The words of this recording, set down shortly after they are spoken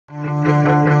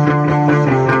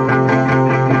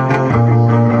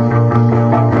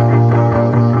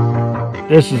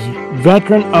This is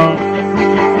veteran owned.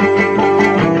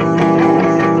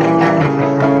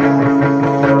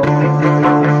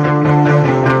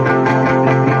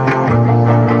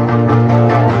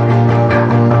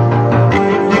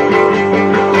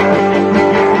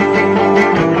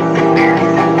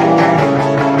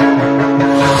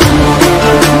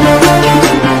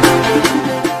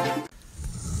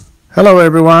 Hello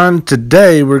everyone,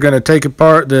 today we're going to take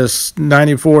apart this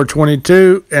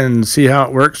 9422 and see how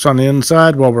it works on the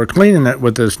inside while we're cleaning it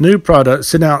with this new product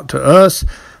sent out to us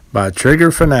by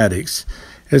Trigger Fanatics.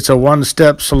 It's a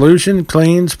one-step solution,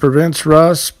 cleans, prevents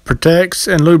rust, protects,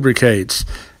 and lubricates.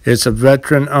 It's a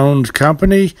veteran-owned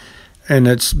company and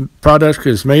its product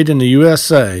is made in the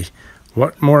USA.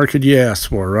 What more could you ask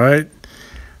for, right?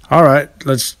 Alright,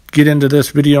 let's get into this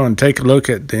video and take a look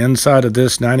at the inside of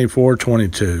this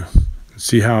 9422.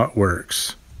 See how it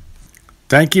works.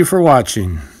 Thank you for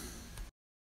watching.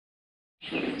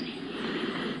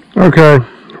 Okay,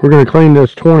 we're going to clean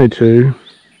this 22,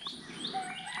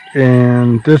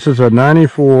 and this is a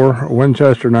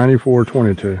Winchester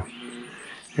 9422.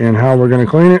 And how we're going to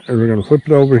clean it is we're going to flip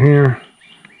it over here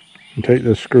and take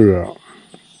this screw out.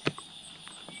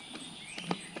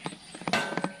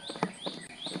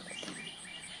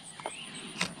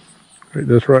 Take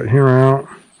this right here out.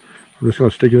 I'm just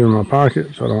going to stick it in my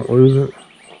pocket so I don't lose it.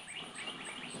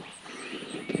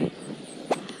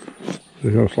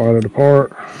 Just going to slide it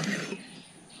apart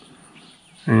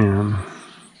and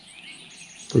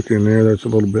look in there. That's a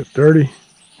little bit dirty.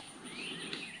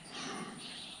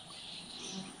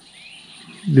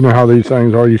 You know how these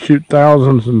things are. You shoot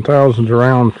thousands and thousands of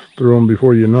rounds through them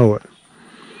before you know it.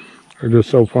 They're just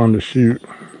so fun to shoot.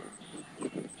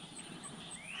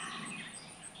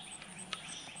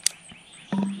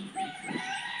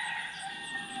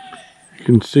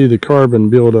 You can see the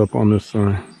carbon build up on this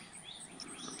thing.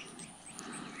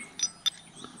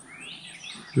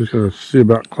 Just going to see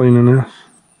about cleaning this.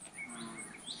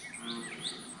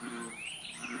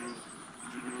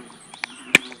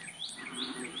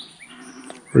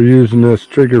 We're using this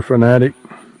Trigger Fanatic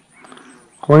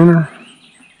cleaner.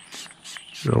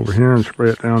 Go over here and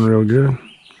spray it down real good.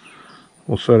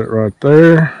 We'll set it right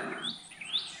there.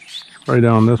 Spray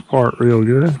down this part real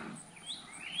good.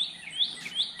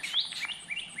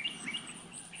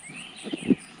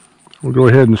 We'll go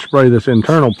ahead and spray this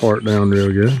internal part down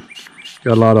real good.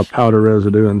 Got a lot of powder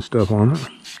residue and stuff on it.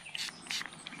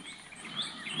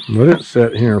 Let it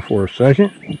set here for a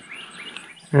second.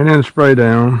 And then spray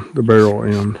down the barrel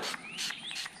end.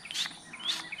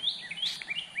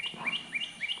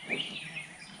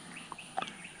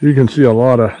 You can see a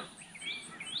lot of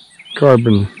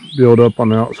carbon build up on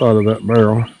the outside of that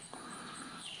barrel.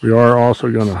 We are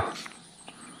also going to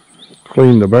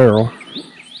clean the barrel.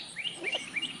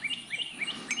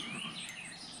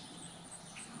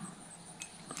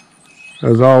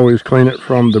 As always, clean it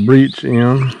from the breech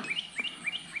end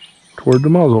toward the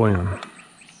muzzle end.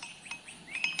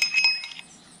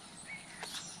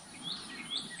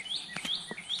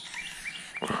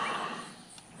 It's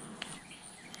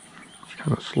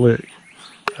kind of slick.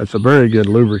 That's a very good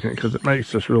lubricant because it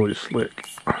makes this really slick.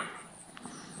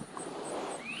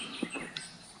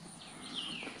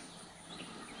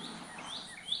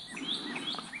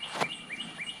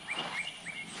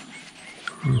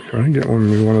 I'm trying to get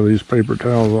one of these paper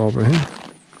towels off of here.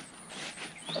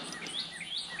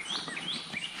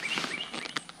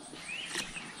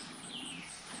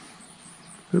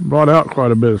 It brought out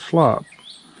quite a bit of slop.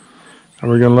 And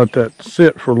we're going to let that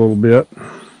sit for a little bit.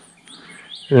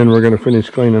 And we're going to finish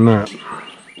cleaning that.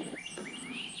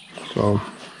 So.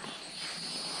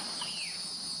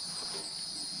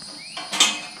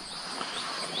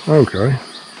 Okay.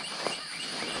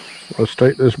 Let's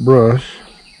take this brush.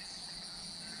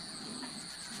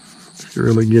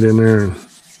 Really get in there and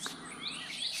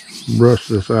brush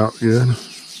this out good.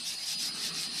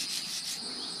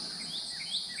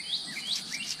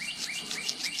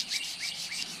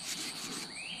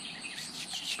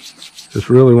 Just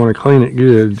really want to clean it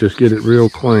good, just get it real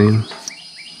clean.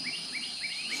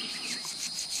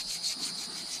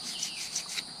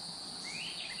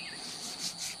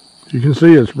 You can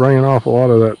see it's bringing off a lot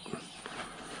of that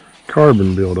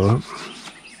carbon buildup.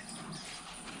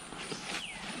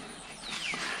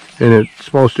 And it's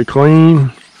supposed to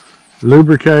clean,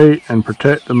 lubricate, and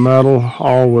protect the metal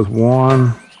all with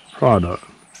one product.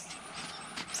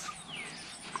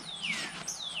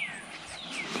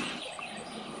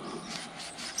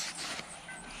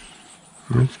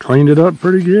 It's cleaned it up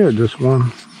pretty good, just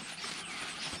one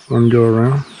go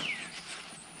around.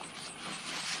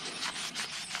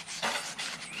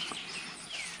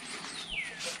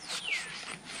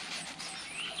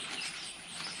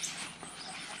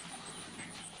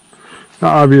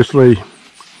 Now obviously,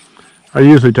 I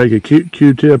usually take a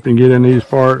Q-tip and get in these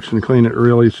parts and clean it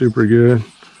really super good.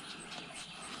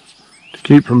 To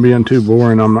keep from being too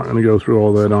boring, I'm not going to go through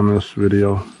all that on this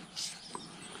video.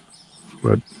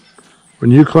 But when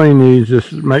you clean these,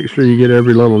 just make sure you get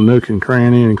every little nook and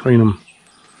cranny and clean them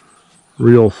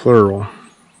real thorough.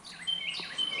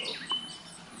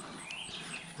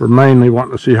 We're mainly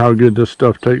wanting to see how good this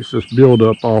stuff takes this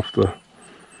buildup off the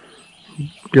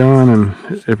gun and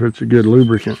if it's a good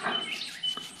lubricant.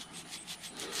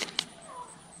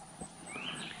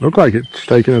 Looks like it's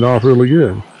taking it off really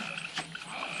good.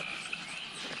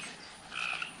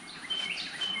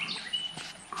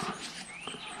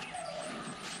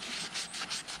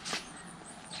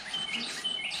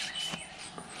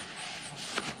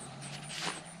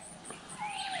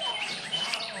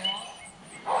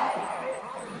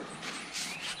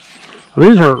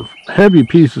 These are heavy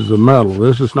pieces of metal.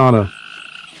 This is not a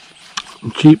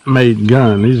cheap made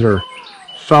gun. These are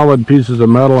solid pieces of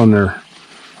metal, and they're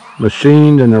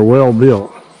machined and they're well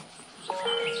built.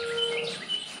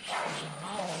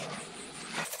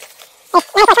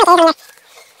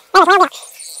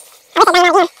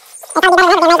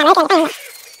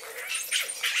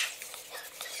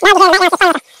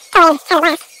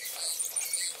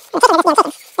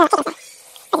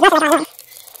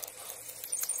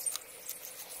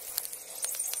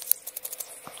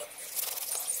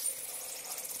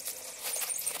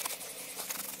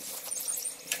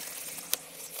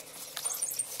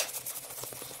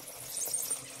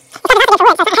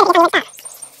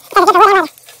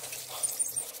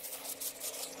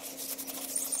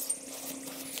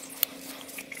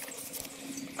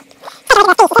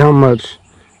 How much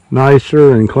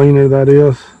nicer and cleaner that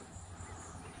is.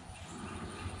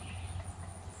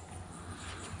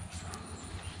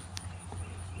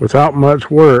 Without much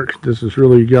work, this has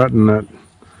really gotten that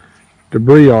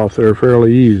debris off there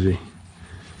fairly easy.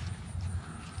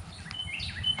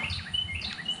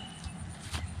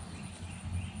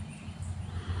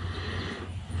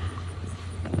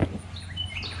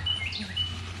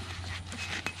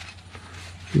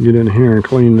 Get in here and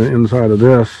clean the inside of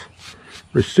this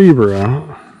receiver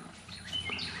out.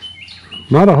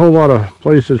 Not a whole lot of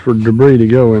places for debris to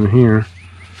go in here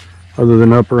other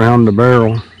than up around the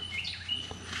barrel.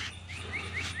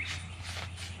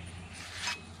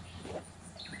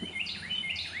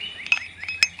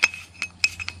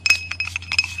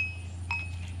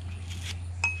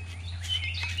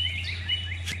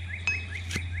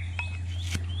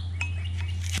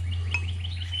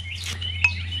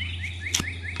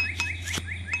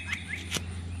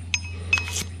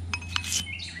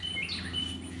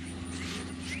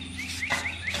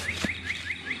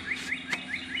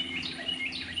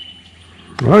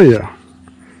 Oh yeah,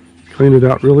 cleaned it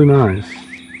out really nice.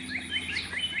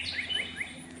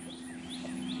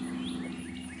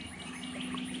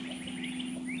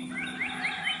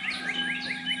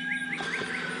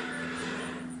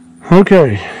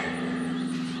 Okay.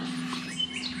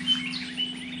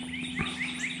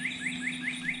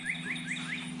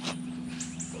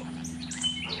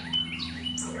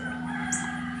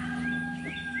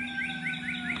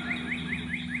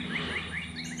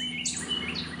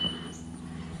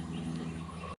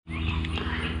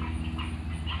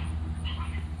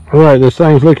 Alright, this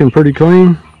thing's looking pretty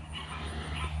clean.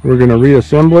 We're going to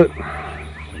reassemble it.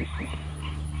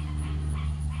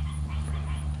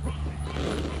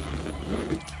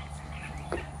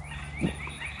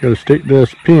 Got to stick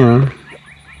this pin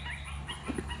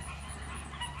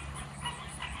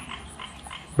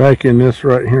back in this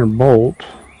right here bolt.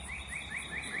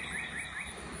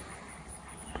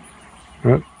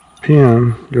 That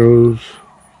pin goes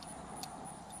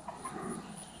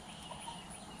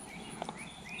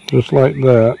just like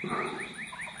that.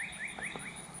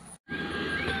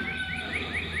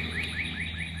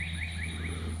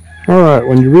 Alright,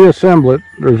 when you reassemble it,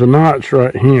 there's a notch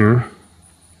right here.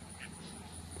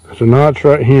 There's a notch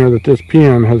right here that this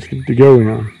pin has to go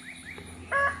in.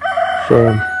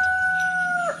 So,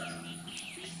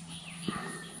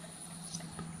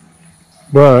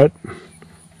 but,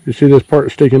 you see this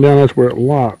part sticking down, that's where it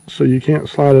locks. So you can't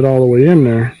slide it all the way in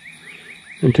there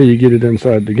until you get it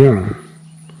inside the gun.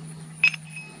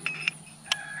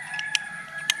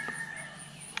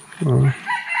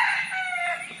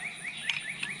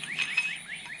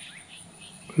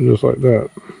 Just like that.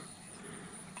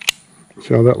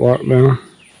 See how that locked down?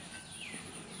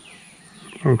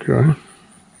 Okay.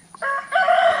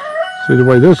 See the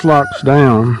way this locks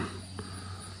down,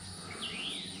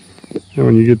 and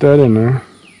when you get that in there,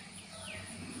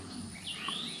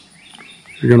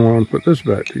 you're going to want to put this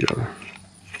back together.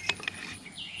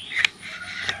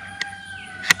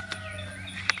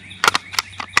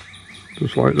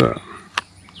 just like that.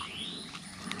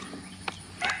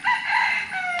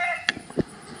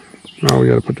 Now we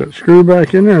got to put that screw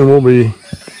back in there and we'll be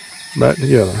back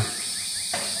together.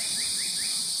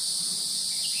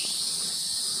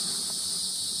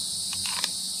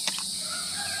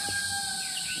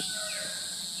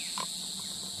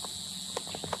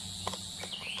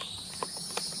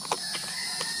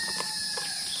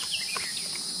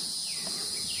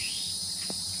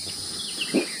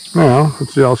 Now,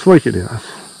 let's see how slick it is.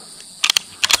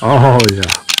 Oh yeah,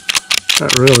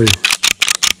 that really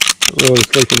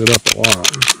slickened it up a lot.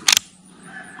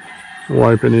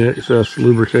 Wipe any excess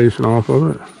lubrication off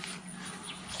of it.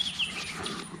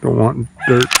 Don't want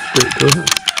dirt to stick to it.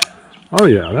 Oh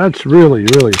yeah, that's really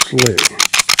slick.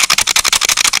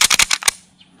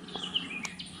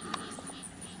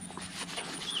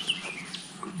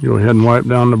 Go ahead and wipe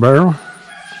down the barrel.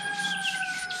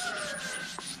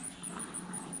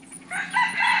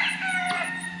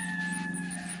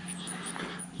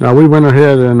 Now we went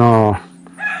ahead and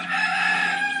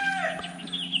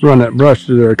run that brush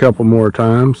through there a couple more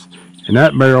times, and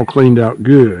that barrel cleaned out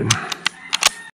good.